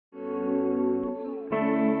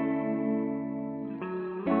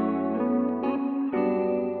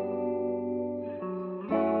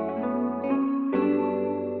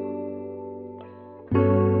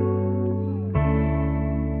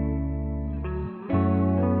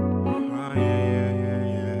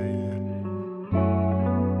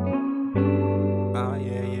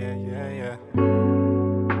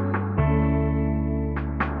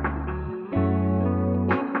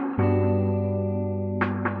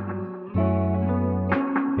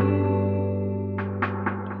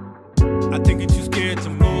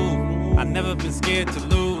never been scared to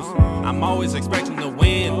lose. I'm always expecting to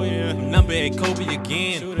win. Number 8 Kobe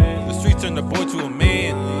again. The streets turned the boy to a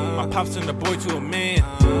man. My pops turned the boy to a man.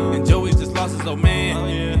 And Joey just lost his old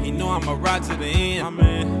man. He know I'ma ride to the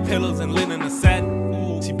end. Pillows and linen and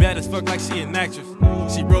satin. She bad as fuck like she an actress.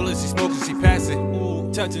 She rollin', she smoking, she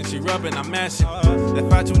passing. Touching, she rubbing, I'm mashing. That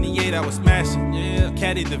 528 I was smashing.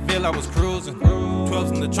 Caddy DeVille, I was cruising.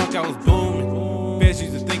 12s in the trunk, I was booming. Feds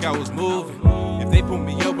used to think I was moving. If they put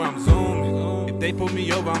me over, I'm zooming. If they put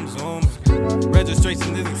me over, I'm zooming.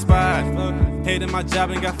 Registration is expired. Hated my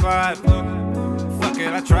job and got fired. Fuck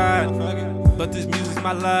it, I tried. But this music's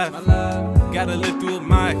my life. Gotta live through a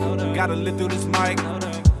mic. Gotta live through this mic.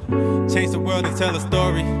 Change the world and tell a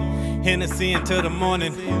story. Hennessy until the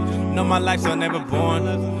morning. Know my life, so never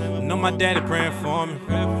born. Know my daddy praying for me.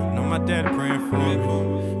 Know my daddy praying for me.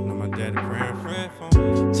 Know my daddy praying for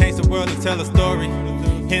me. Change the world and tell a story.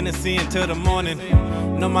 Hennessy until the morning.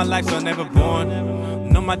 Know my life, so never born.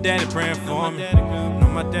 Know my daddy praying for me. Know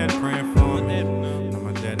my daddy praying for me. Know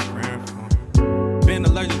my daddy praying for me. Been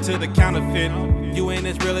allergic to the counterfeit. You ain't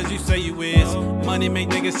as real as you say you is. Money make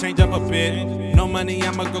niggas change up a bit. No money,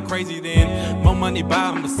 I'ma go crazy then. More money, buy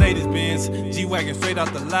a Mercedes Benz. G-Wagon straight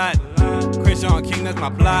off the lot. Christian King, that's my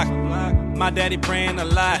block. My daddy praying a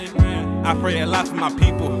lot. I pray a lot for my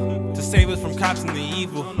people, to save us from cops and the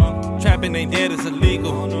evil. Trapping ain't dead, it's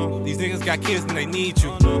illegal. These niggas got kids and they need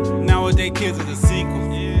you. Nowadays kids is a sequel.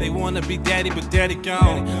 They wanna be daddy, but daddy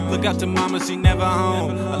gone. Look up to mama, she never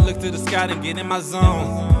home. I look to the sky and get in my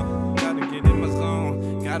zone.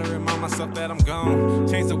 Gotta remind myself that I'm gone.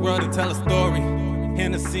 Change the world and tell a story.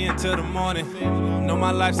 Hennessy until the morning. Know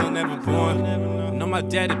my life, so never born. Know my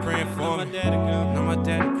daddy praying for me. Know my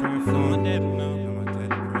daddy praying for me.